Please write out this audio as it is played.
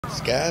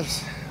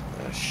Scavs?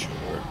 Sure,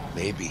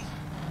 maybe.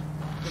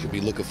 Should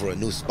be looking for a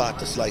new spot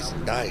to slice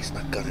and dice,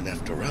 not gunning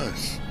after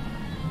us.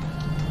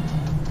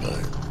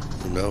 But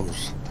who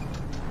knows?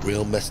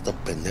 Real messed up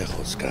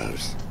pendejo,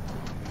 Scavs.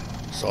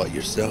 Saw it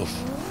yourself.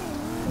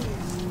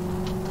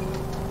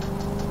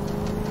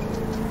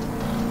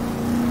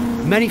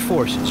 Many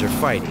forces are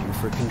fighting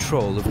for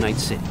control of Night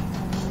City,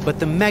 but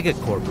the mega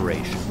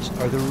corporations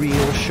are the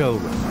real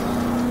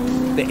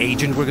showrunners. The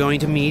agent we're going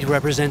to meet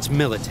represents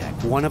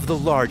Militech, one of the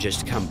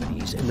largest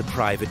companies in the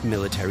private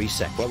military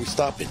sector. Why are we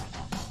stopping?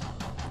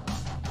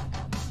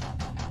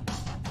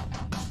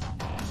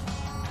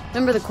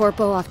 Remember the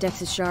corpo off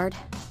Dex's shard?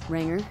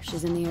 Ranger,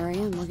 she's in the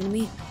area and we're gonna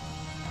meet.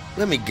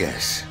 Let me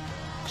guess.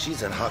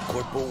 She's in hot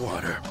corporal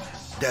water.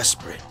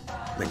 Desperate.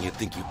 Then you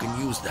think you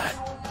can use that?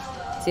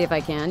 See if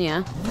I can,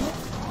 yeah.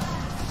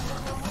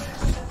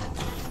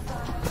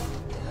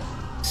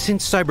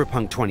 Since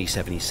Cyberpunk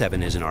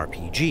 2077 is an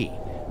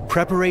RPG,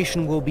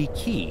 preparation will be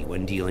key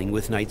when dealing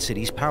with Night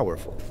City's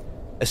powerful,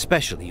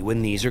 especially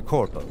when these are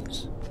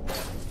corpos.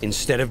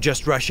 Instead of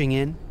just rushing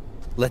in,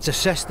 let's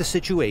assess the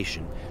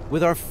situation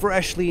with our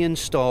freshly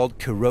installed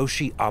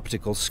Kiroshi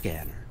optical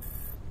scanner.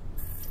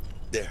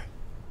 There.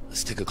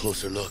 Let's take a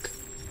closer look.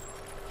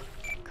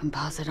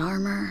 Composite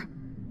armor.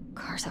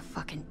 Car's a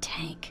fucking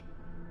tank.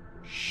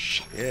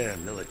 Shit. Yeah,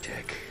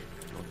 Militech.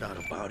 No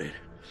doubt about it.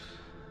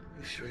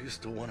 You sure you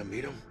still want to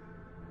meet him?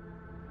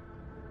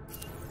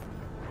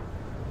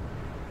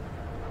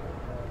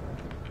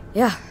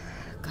 Yeah,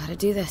 gotta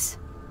do this.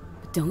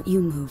 But don't you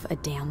move a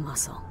damn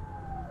muscle.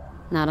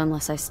 Not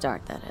unless I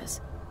start, that is.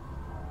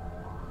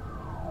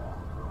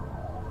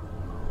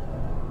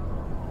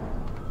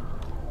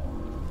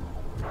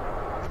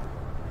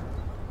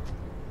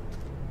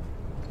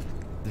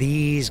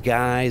 These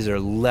guys are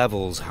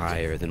levels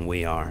higher than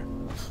we are.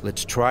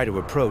 Let's try to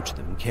approach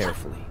them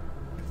carefully.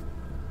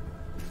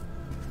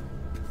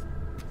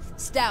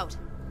 Stout,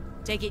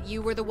 take it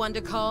you were the one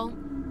to call?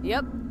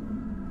 Yep.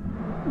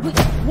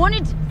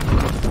 Wanted...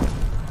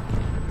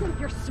 Think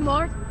you're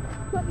smart?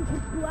 Thought you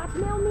could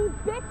blackmail me,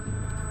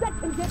 bitch? Set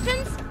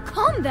conditions?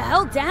 Calm the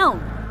hell down!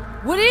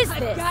 What is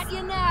this? I've got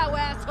you now,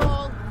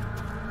 asshole!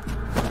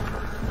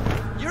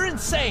 You're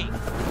insane!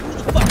 Who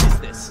the fuck is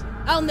this?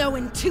 I'll know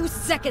in 2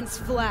 seconds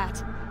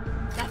flat.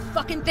 That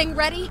fucking thing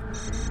ready?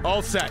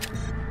 All set.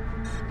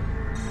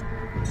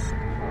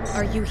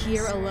 Are you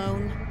here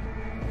alone?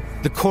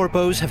 The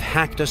corpos have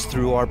hacked us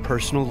through our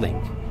personal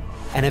link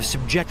and have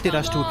subjected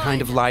us to a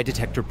kind of lie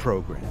detector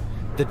program.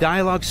 The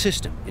dialogue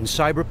system in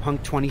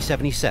Cyberpunk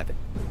 2077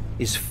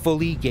 is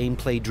fully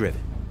gameplay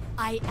driven.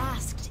 I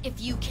asked if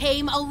you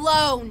came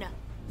alone!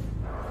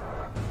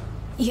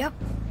 Yep,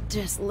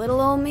 just little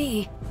old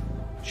me.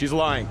 She's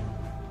lying.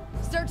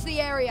 Search the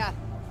area.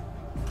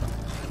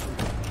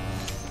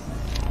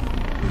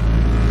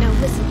 Now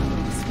listen,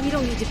 please. We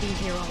don't need to be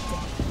here all day.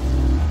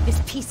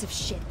 This piece of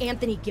shit,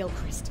 Anthony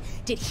Gilchrist,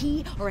 did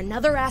he or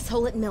another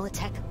asshole at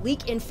Militech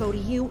leak info to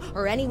you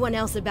or anyone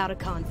else about a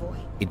convoy?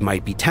 It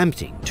might be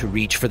tempting to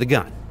reach for the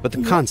gun, but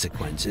the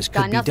consequences could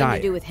Got be nothing dire.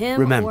 to do with him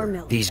or Remember,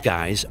 Militech. these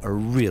guys are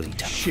really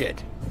tough.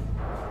 Shit.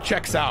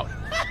 Checks out.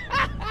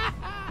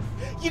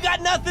 You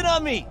got nothing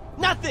on me!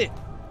 Nothing!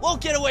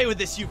 Won't get away with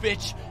this, you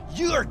bitch!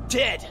 You're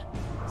dead!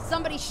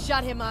 Somebody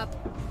shut him up.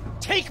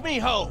 Take me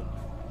home!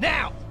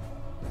 Now!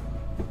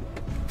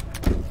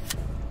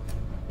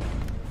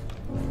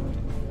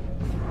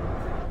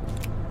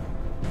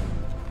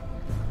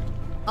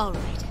 All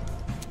right.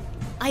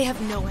 I have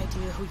no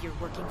idea who you're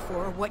working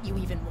for or what you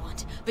even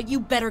want, but you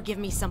better give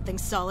me something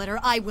solid or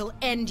I will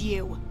end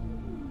you.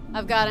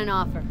 I've got an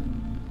offer.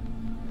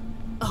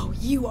 Oh,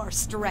 you are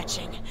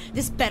stretching.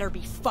 This better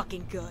be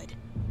fucking good.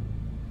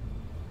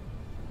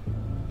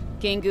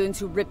 Gang goons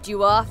who ripped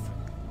you off?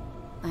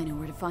 I know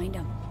where to find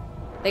them.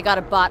 They got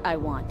a bot I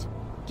want.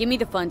 Give me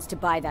the funds to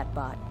buy that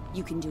bot.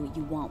 You can do what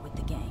you want with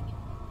the gang.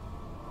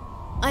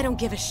 I don't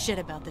give a shit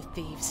about the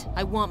thieves.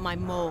 I want my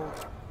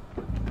mold.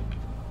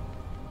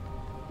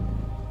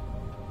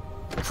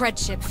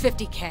 Cred chip,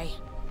 50K.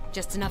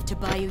 Just enough to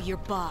buy you your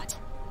bot.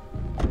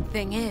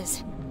 Thing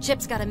is,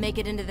 chip's gotta make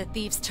it into the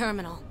thieves'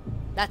 terminal.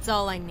 That's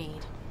all I need.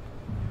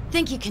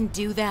 Think you can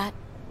do that?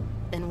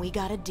 Then we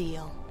got a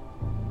deal.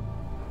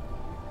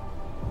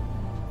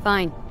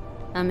 Fine.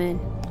 I'm in.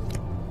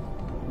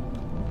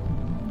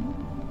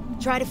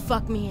 Try to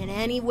fuck me in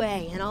any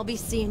way, and I'll be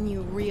seeing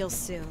you real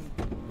soon.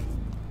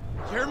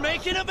 You're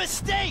making a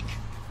mistake!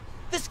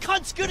 This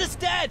cunt's good as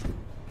dead!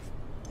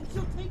 And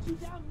she'll take you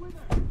down with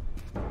her.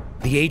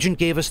 The agent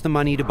gave us the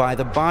money to buy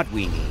the bot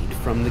we need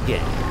from the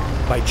gang.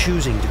 By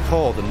choosing to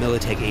call the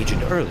Militech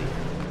agent earlier,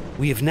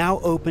 we have now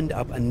opened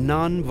up a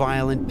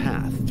non-violent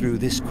path through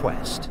this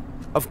quest.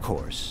 Of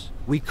course,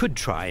 we could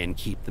try and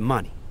keep the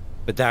money,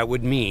 but that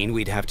would mean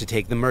we'd have to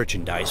take the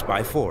merchandise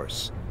by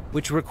force,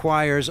 which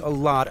requires a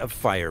lot of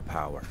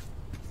firepower.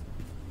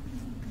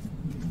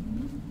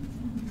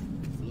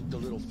 Looked a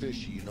little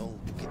fishy, you know,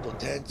 un poquito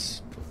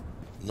tense.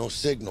 No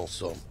signal,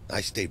 so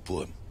I stayed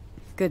put.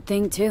 Good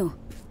thing, too.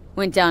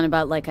 Went down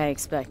about like I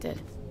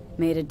expected.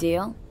 Made a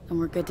deal, and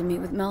we're good to meet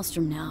with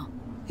Maelstrom now.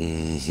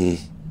 Mm-hmm.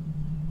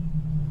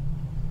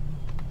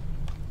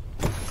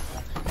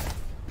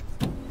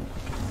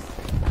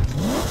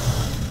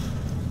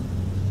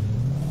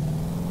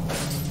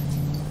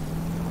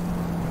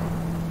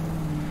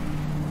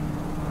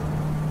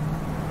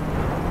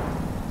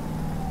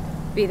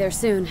 Be there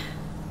soon.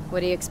 What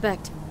do you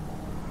expect?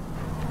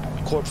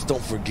 Corps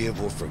don't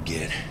forgive or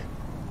forget.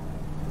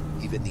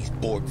 Even these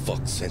Borg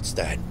fucks sense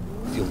that.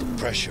 Feel the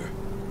pressure.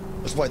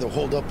 That's why they're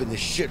holed up in this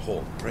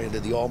shithole, praying to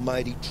the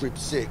almighty Trip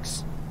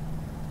 6.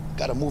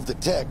 Gotta move the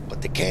tech,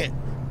 but they can't.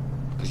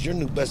 Because your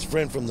new best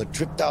friend from the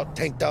tripped-out,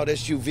 tanked-out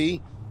SUV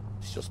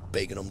is just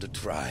begging them to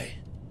try.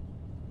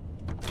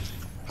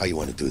 How you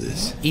want to do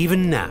this?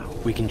 Even now,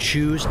 we can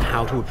choose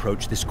how to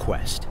approach this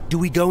quest. Do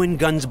we go in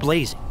guns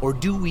blazing, or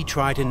do we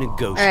try to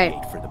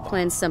negotiate for the bond?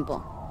 Plan's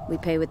simple. We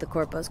pay with the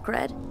Corpo's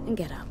cred and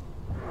get out.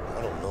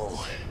 I don't know,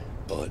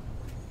 but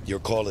you're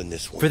calling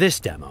this one. For this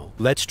demo,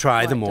 let's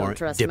try the What, more don't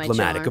trust my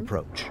diplomatic charm?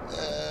 approach.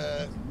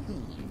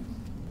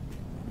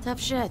 Tough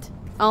shit.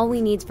 All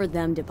we need's for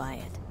them to buy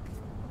it.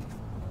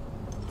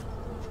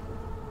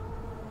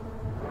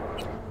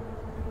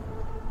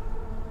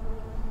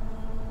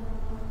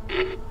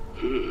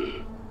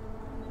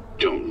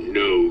 Don't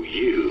know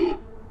you.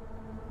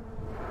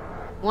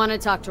 Want to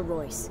talk to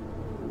Royce?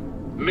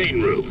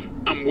 Main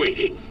room. I'm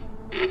waiting.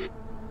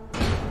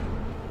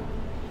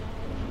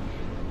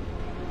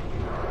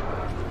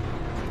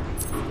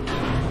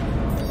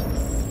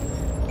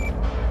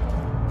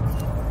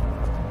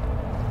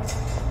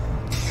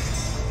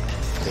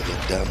 They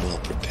look damn well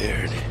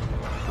prepared.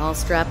 All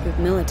strapped with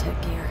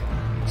Militech gear.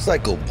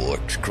 Psycho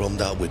Borgs chromed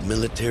out with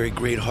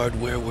military-grade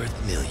hardware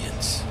worth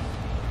millions.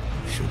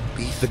 Should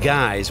be The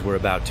guys we're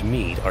about to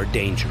meet are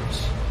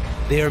dangerous.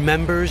 They are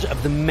members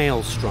of the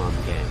Maelstrom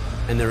gang,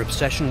 and their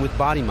obsession with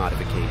body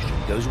modification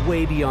goes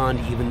way beyond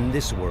even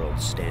this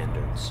world's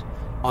standards.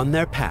 On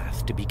their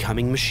path to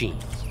becoming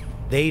machines,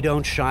 they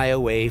don't shy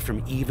away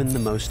from even the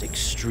most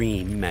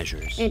extreme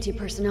measures.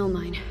 Anti-personnel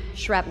mine.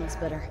 Shrapnel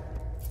splitter.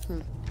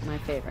 My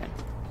favorite.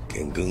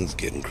 Cancun's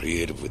getting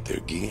creative with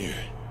their gear.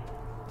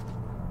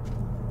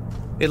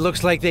 It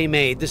looks like they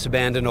made this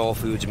abandoned All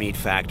Foods meat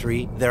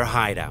factory their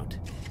hideout.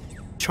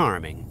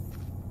 Charming.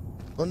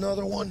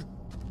 Another one?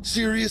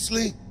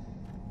 Seriously?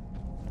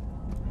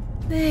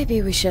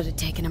 Maybe we should have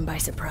taken him by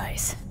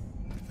surprise.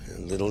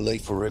 A little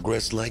late for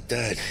regrets like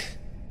that.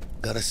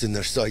 Got us in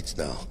their sights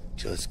now.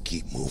 Just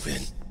keep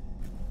moving.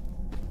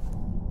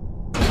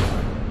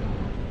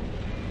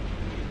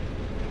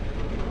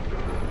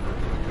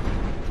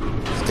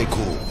 Stay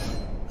cool.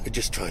 They're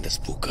just trying to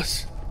spook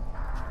us.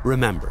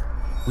 Remember,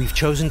 we've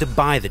chosen to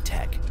buy the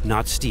tech,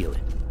 not steal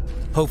it.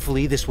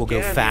 Hopefully this will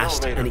go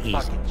fast and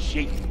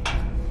easy.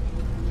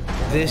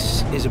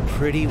 This is a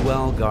pretty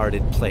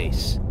well-guarded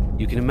place.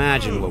 You can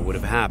imagine what would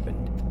have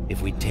happened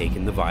if we'd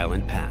taken the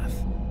violent path.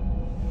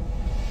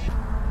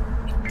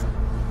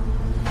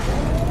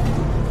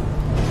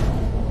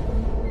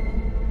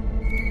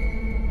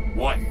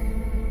 What?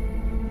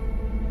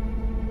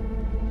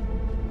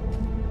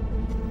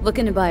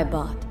 Looking to buy a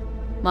bot.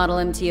 Model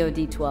MTO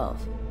D12.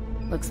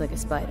 Looks like a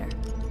spider.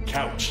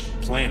 Couch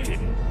planted.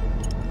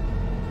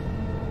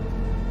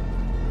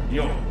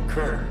 Yo,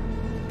 Kurt.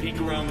 Peek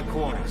around the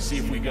corner, see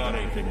if we got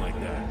anything like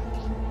that.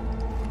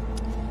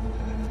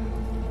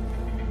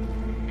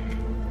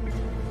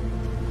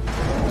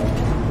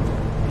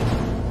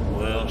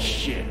 Well,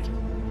 shit.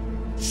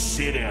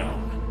 Sit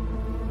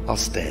down. I'll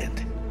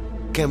stand.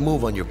 Can't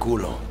move on your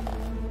culo.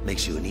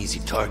 Makes you an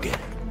easy target.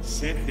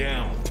 Sit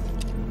down.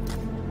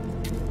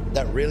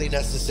 That really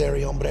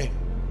necessary, hombre?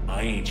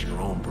 I ain't your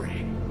hombre.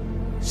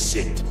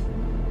 Sit.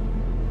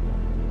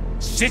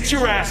 Sit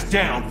your ass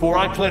down before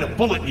I plant a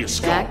bullet in your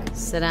skull. Jack,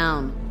 sit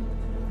down.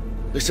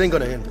 This ain't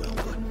gonna end well,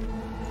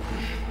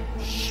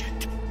 but...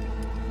 Shit.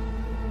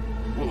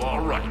 Well,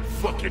 alright,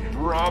 fucking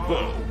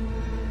bravo.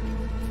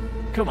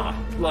 Come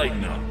on,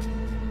 lighten up.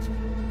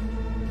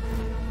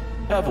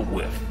 Have a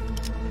whiff.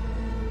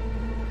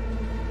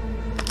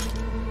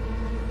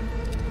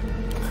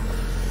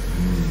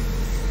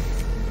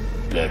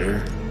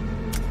 Better.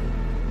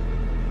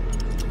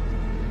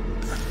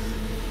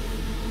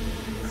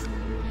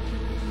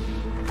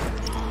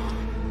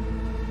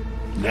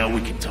 Now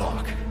we can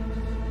talk.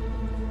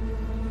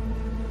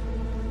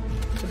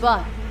 The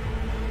bot.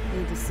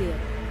 Need to see it.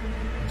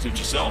 Suit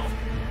yourself.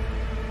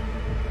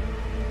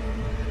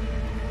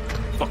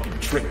 Fucking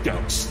tricked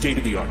out,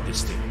 state-of-the-art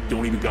this thing.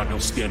 Don't even got no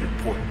standard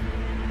port.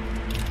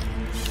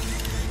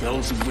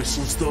 Bells and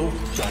whistles though,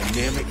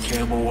 dynamic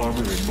camo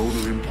armor and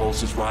motor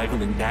impulses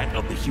rivaling that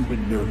of the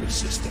human nervous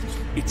system.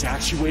 Its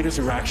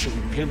actuators are actually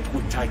pimped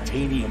with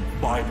titanium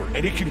fiber,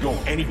 and it can go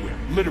anywhere,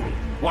 literally.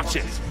 Watch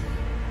this.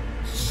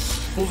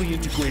 Fully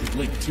integrated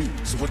link too,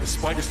 so when the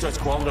spider starts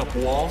crawling up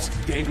walls,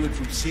 dangling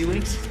from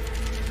ceilings,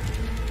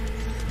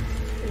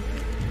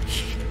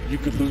 you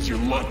could lose your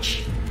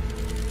lunch.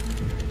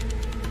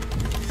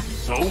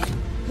 So,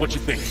 what you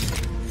think?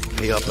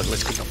 Pay up and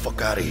let's get the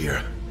fuck out of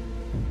here.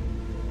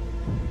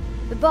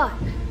 The bot.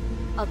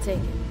 I'll take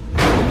it.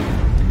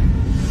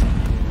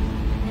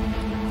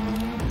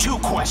 2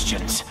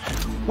 questions.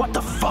 What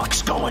the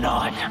fuck's going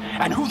on?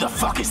 And who the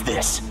fuck is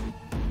this?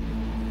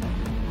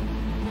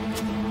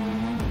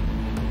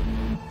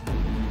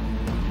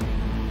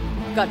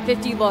 Got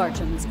 50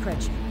 large on this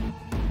cred ship.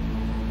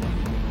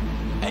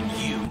 And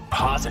you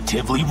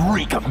positively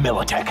reek of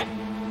Militech.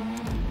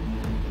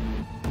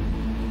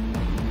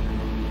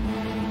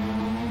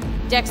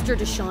 Dexter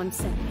Deshawn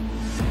sent me.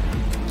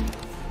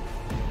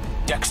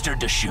 Dexter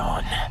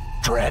Deshawn.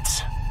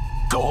 Dreads.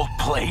 Gold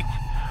plate.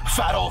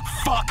 Fat old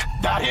fuck.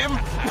 That him?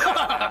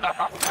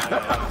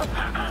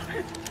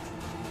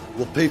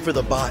 We'll pay for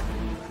the bot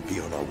and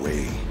be on our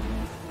way.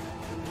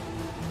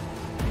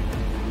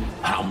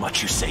 How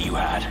much you say you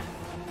had?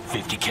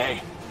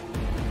 50K?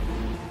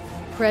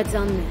 Cred's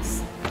on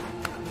this.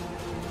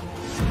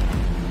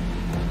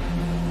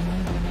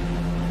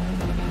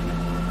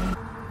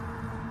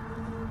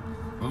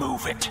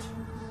 Move it.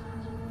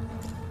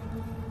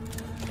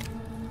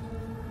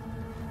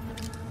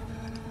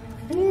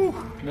 Whew,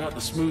 not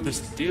the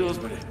smoothest of deals,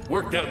 but it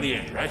worked out in the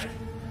end, right?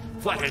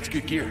 Flathead's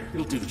good gear.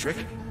 It'll do the trick.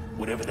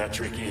 Whatever that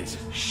trick is.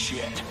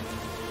 Shit.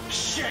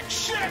 Shit,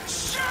 shit,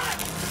 shit!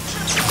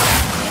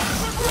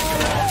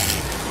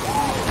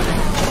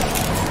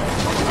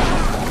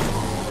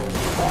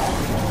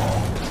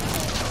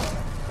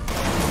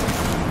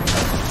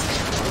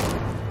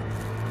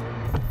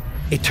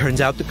 It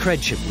turns out the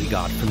cred chip we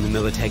got from the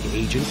Militech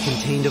agent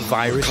contained a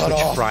virus which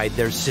fried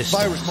their system.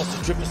 Virus must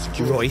have tripped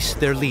security. Royce,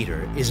 their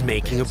leader, is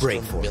making a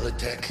break for it.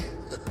 Militech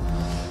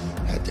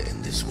had to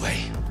end this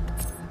way.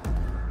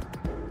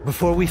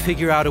 Before we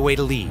figure out a way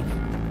to leave,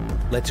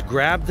 let's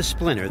grab the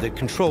splinter that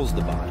controls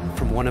the bot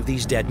from one of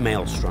these dead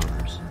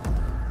maelstromers.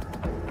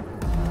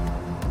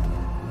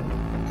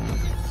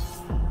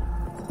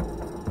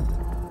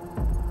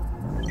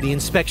 The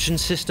inspection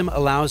system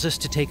allows us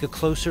to take a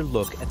closer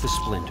look at the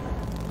splinter.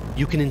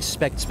 You can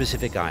inspect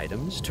specific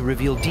items to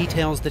reveal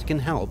details that can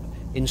help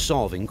in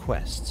solving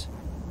quests.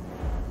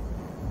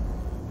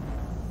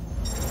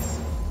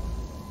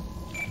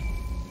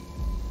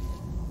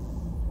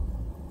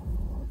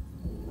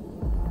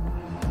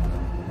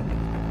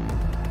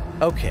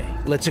 Okay,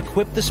 let's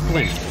equip the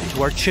splinter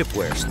to our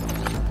chipware slot.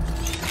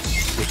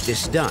 With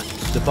this done,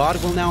 the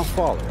bot will now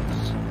follow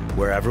us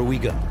wherever we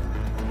go.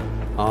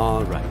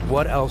 All right,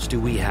 what else do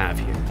we have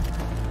here?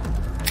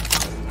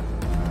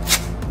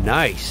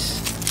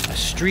 Nice! A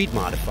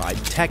street-modified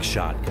tech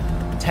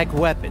shotgun. Tech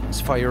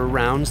weapons fire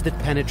rounds that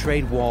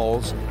penetrate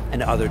walls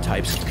and other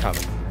types of cover.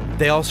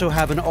 They also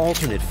have an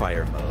alternate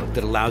fire mode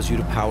that allows you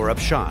to power up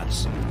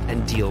shots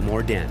and deal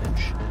more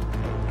damage.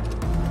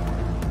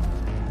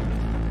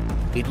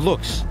 It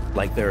looks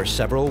like there are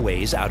several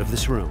ways out of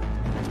this room,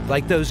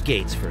 like those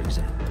gates, for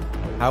example.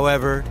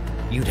 However,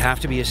 you'd have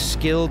to be a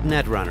skilled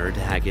netrunner to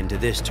hack into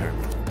this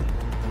terminal.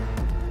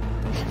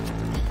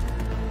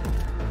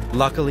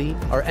 Luckily,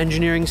 our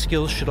engineering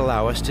skills should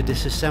allow us to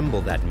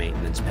disassemble that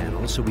maintenance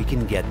panel so we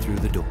can get through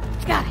the door.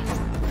 Got it.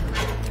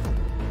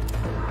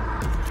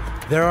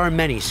 There are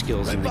many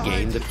skills in the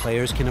game that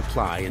players can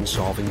apply in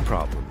solving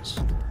problems.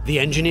 The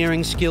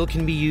engineering skill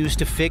can be used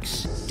to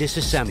fix,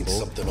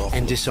 disassemble,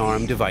 and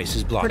disarm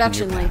devices blocking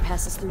Production your lane path.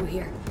 passes through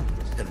here.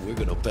 And we're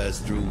gonna pass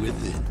through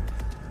with it.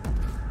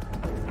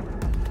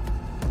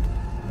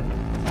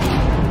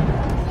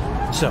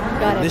 So,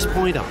 from this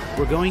point on,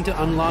 we're going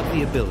to unlock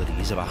the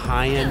abilities of a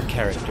high-end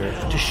character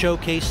to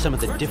showcase some of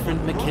the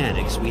different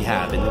mechanics we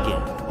have in the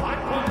game.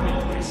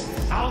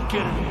 I'll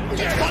get him.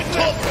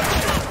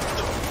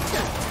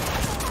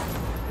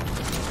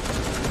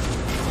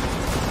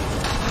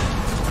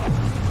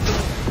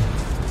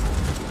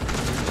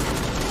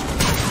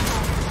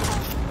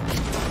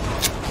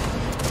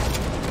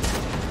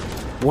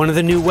 One of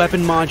the new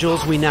weapon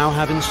modules we now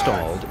have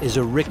installed is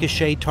a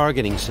ricochet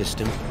targeting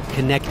system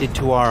connected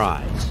to our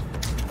eyes.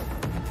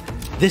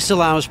 This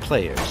allows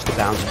players to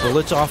bounce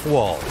bullets off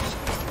walls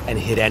and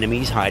hit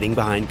enemies hiding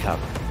behind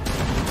cover.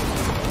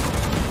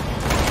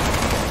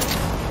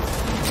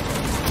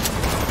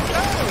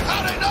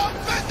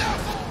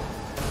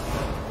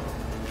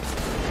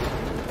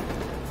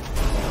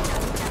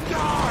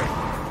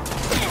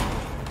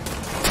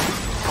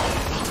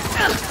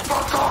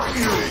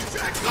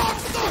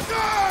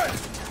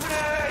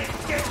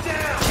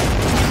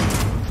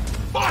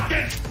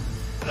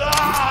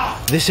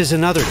 This is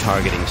another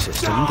targeting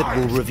system that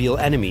will reveal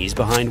enemies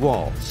behind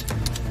walls.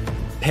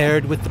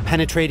 Paired with the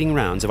penetrating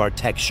rounds of our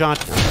tech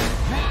shotgun,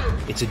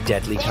 it's a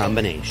deadly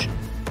combination.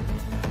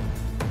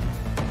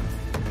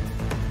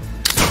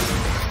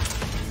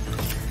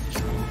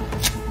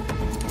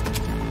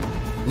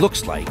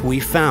 Looks like we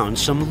found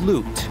some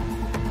loot.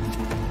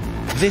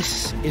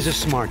 This is a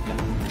smart gun.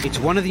 It's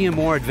one of the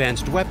more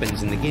advanced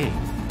weapons in the game,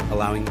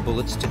 allowing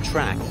bullets to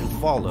track and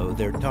follow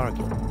their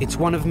target. It's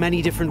one of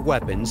many different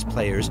weapons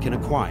players can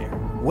acquire.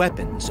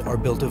 Weapons are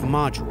built of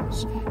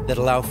modules that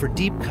allow for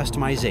deep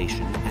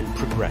customization and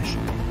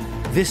progression.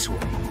 This way,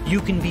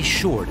 you can be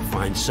sure to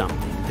find something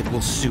that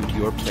will suit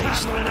your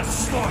playstyle.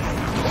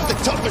 The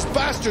toughest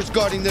bastards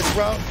guarding this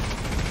route.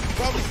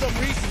 Probably some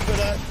reason for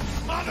that.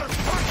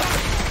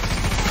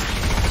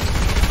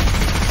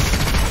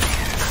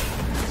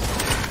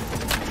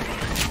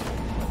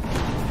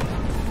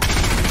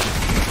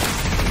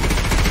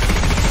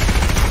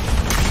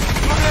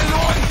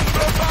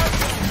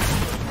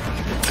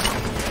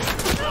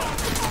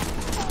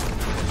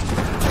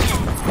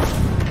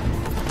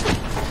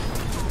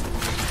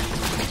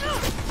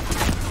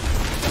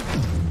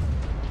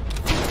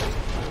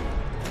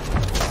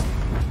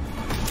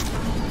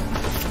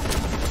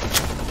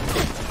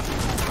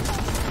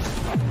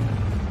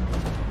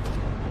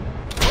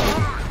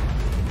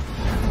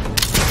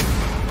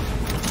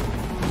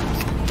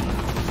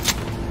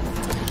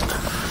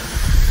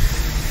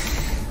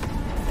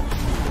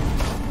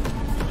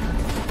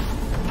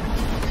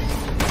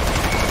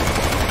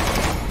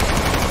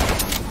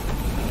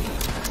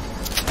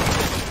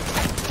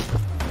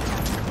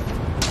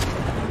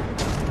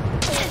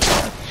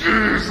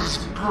 Jesus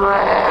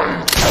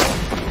Christ!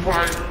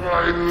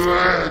 My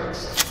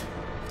legs!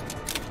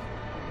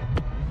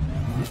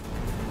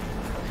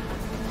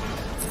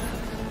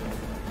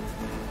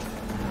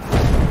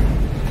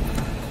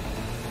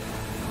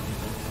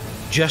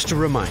 Just a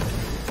reminder,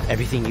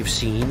 everything you've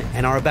seen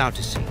and are about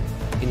to see,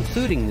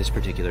 including this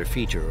particular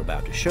feature we're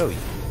about to show you,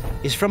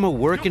 is from a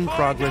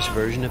work-in-progress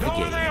version of the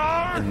game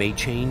and may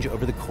change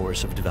over the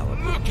course of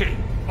development. Okay,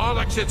 all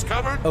exits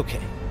covered? Okay,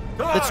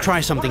 let's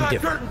try something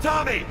different.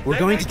 We're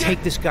going to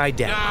take this guy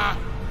down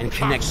and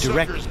connect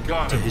directly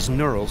to his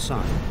neural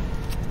sign.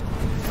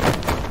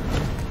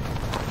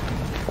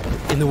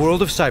 In the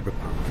world of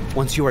Cyberpunk,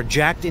 once you are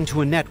jacked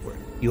into a network,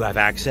 you have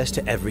access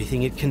to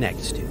everything it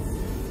connects to.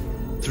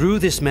 Through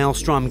this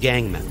Maelstrom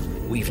gang member,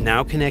 we've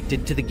now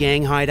connected to the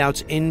gang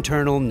hideout's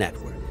internal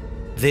network.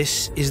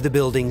 This is the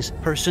building's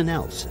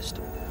personnel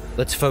system.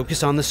 Let's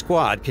focus on the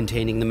squad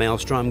containing the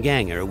Maelstrom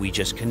ganger we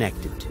just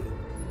connected to.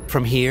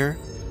 From here,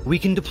 we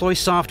can deploy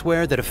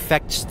software that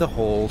affects the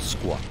whole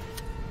squad.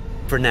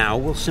 For now,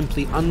 we'll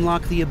simply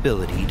unlock the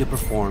ability to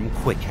perform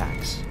quick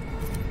hacks.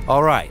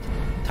 All right,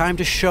 time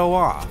to show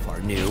off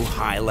our new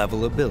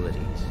high-level abilities.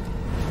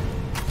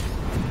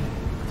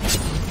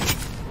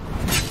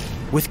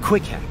 With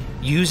Quick Hack,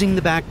 using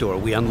the backdoor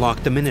we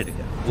unlocked a minute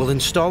ago, we'll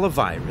install a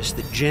virus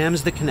that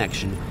jams the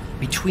connection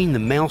between the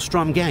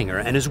Maelstrom ganger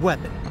and his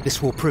weapon.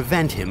 This will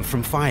prevent him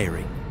from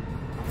firing.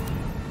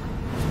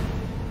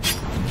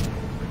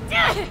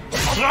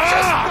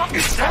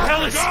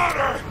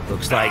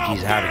 Looks like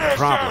he's having a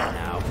problem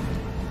now.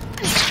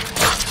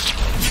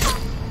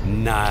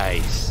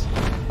 Nice.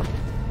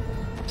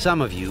 Some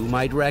of you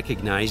might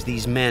recognize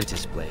these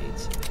mantis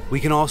blades. We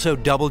can also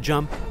double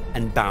jump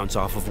and bounce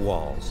off of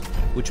walls,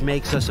 which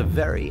makes us a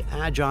very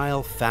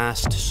agile,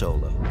 fast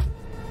solo.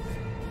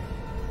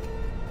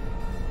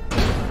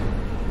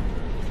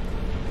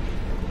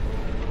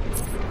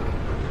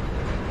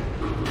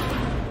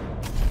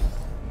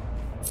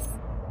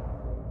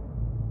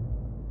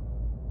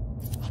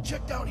 I'll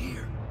check down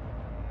here.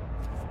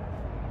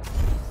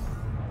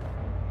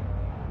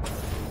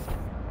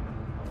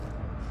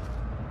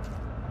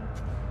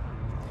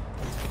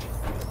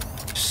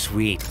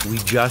 Sweet, we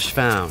just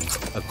found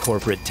a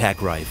corporate tech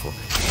rifle.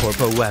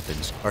 Corpo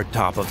weapons are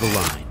top of the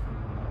line.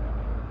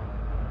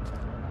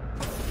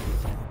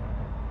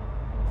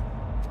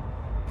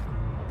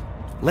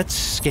 Let's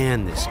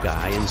scan this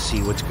guy and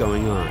see what's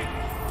going on.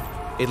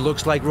 It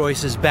looks like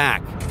Royce is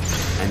back,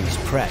 and he's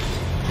prepped.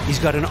 He's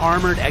got an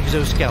armored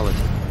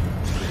exoskeleton.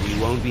 We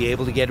won't be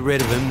able to get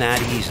rid of him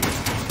that easily.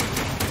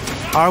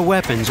 Our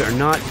weapons are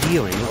not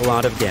dealing a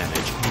lot of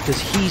damage because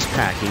he's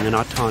packing an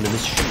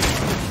autonomous shield.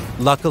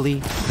 Luckily,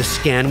 the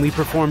scan we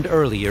performed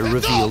earlier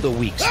revealed a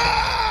weak spot.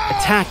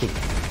 Attacking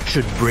it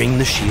should bring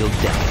the shield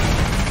down.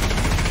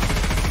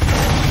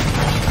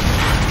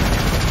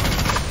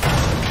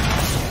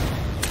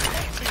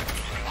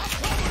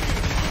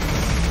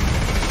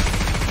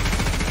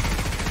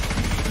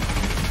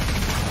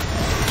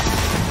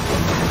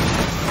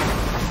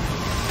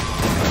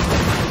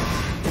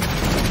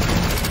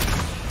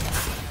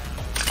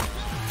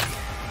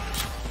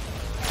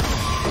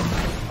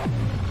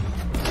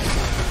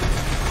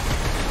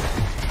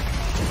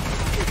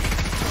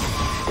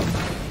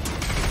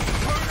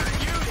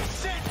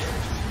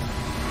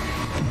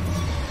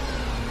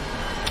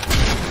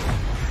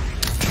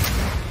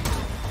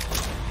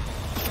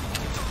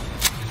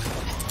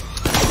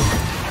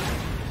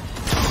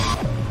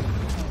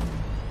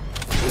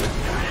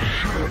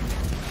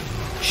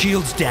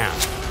 Shield's down.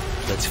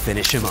 Let's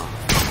finish him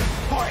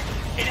off. Boy,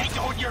 it ain't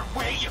going your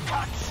way, you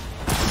cunts!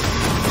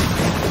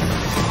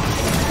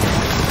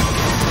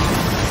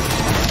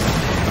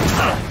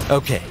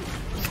 Okay,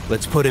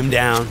 let's put him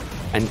down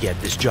and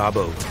get this job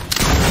over.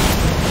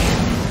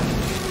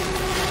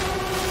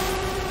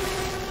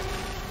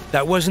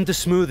 That wasn't the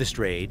smoothest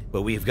raid,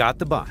 but we've got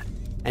the bot,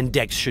 and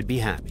Dex should be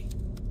happy.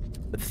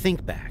 But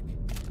think back.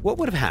 What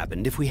would have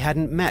happened if we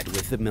hadn't met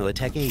with the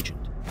Militech agent?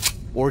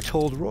 Or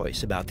told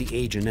Royce about the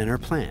agent and her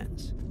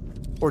plans?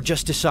 Or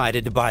just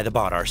decided to buy the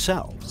bot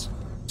ourselves?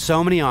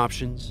 So many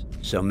options,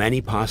 so many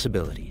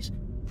possibilities,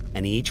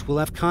 and each will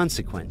have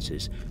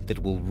consequences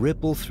that will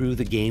ripple through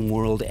the game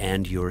world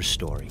and your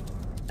story.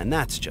 And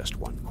that's just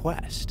one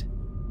quest.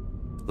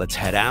 Let's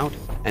head out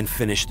and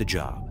finish the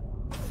job.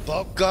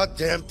 About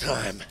goddamn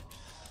time.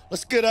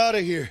 Let's get out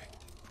of here.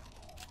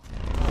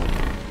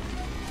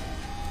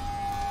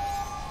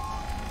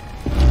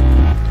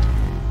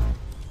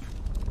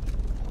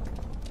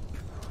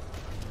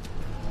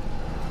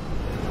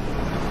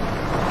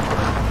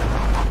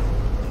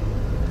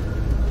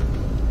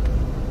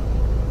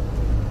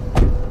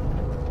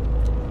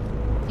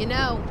 You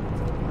know,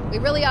 we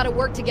really ought to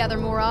work together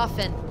more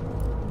often.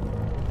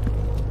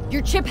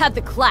 Your chip had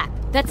the clap.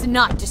 That's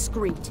not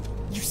discreet.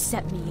 You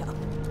set me up.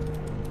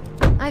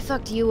 I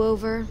fucked you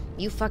over,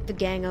 you fucked the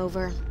gang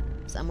over.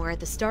 Somewhere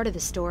at the start of the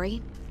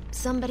story,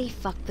 somebody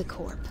fucked the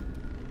Corp.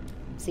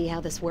 See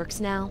how this works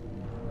now?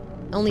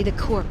 Only the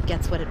Corp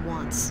gets what it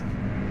wants.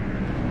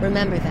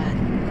 Remember that.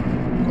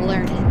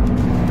 Learn it.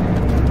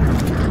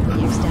 A couple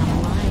years down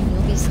the line,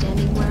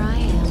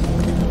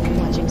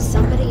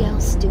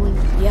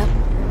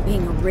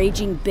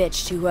 raging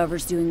bitch to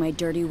whoever's doing my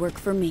dirty work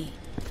for me.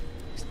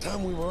 It's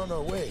time we were on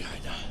our way,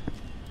 Ina.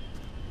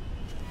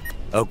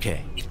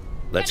 Okay,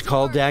 let's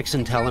call Dex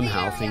and tell him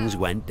how things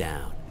went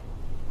down.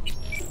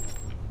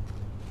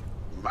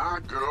 My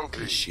girl,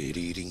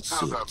 Shit-eating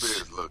how's our suits.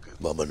 biz looking?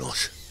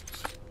 Vámonos.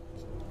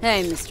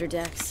 Hey, Mr.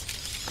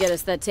 Dex. Get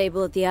us that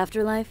table at the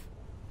afterlife?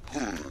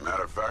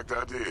 Matter of fact,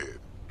 I did.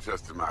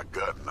 Just in my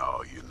gut and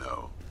all, you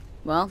know.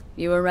 Well,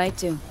 you were right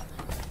to.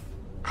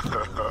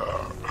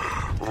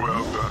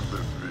 Well done,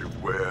 Missy.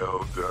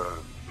 Well done.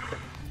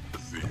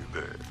 See you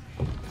there.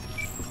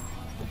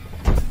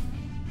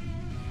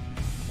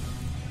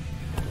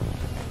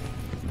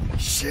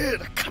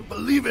 Shit, I can't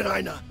believe it,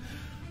 Ina.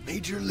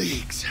 Major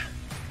leagues.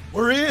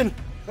 We're in.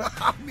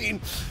 I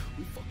mean,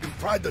 we fucking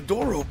pried the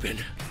door open.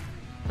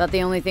 But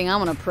the only thing I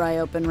want to pry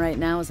open right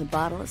now is a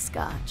bottle of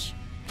scotch.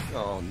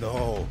 Oh,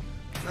 no.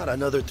 Not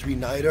another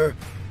three-nighter.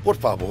 Por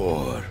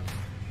favor.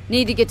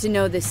 Need to get to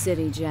know this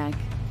city, Jack.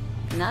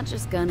 Not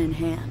just gun in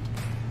hand.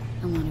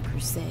 I want a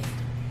crusade.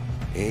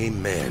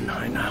 Amen,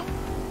 Ina.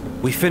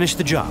 We finished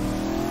the job.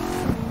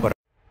 But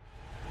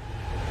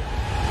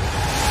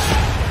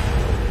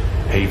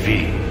Hey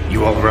V,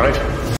 you alright?